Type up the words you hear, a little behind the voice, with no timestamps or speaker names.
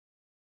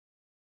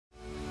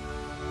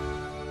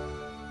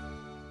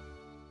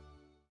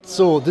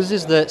So this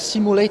is the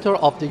simulator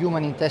of the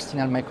human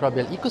intestinal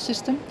microbial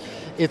ecosystem.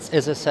 It's,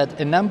 as I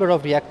said, a number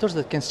of reactors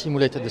that can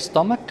simulate the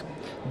stomach,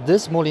 the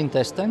small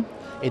intestine,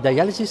 a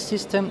dialysis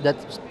system that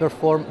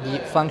performs the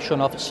function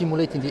of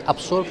simulating the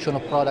absorption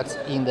of products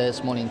in the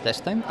small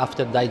intestine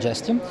after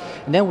digestion.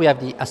 And then we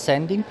have the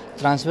ascending,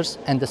 transverse,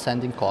 and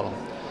descending column.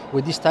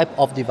 With this type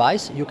of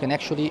device, you can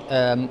actually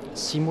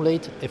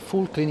simulate a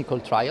full clinical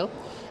trial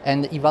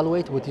and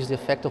evaluate what is the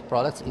effect of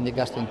products in the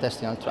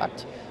gastrointestinal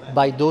tract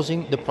by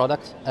dosing the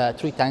product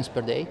 3 times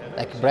per day,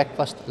 like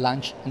breakfast,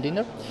 lunch, and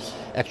dinner.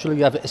 Actually,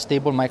 you have a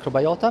stable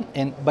microbiota,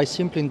 and by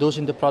simply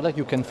dosing the product,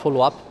 you can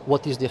follow up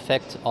what is the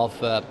effect of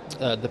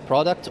the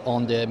product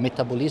on the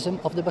metabolism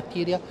of the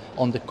bacteria,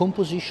 on the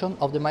composition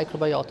of the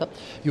microbiota.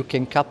 You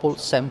can couple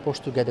samples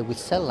together with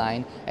cell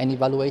line and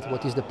evaluate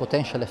what is the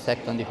potential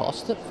effect on the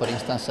host, for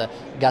instance,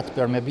 gut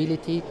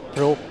permeability,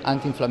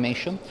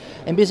 anti-inflammation.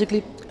 And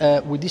basically,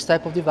 with this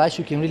type of device,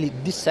 you can really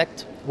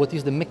dissect what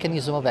is the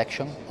mechanism of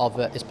action of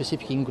a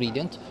specific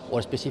ingredient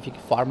or specific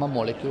pharma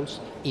molecules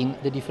in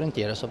the different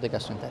areas of the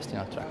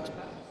gastrointestinal tract.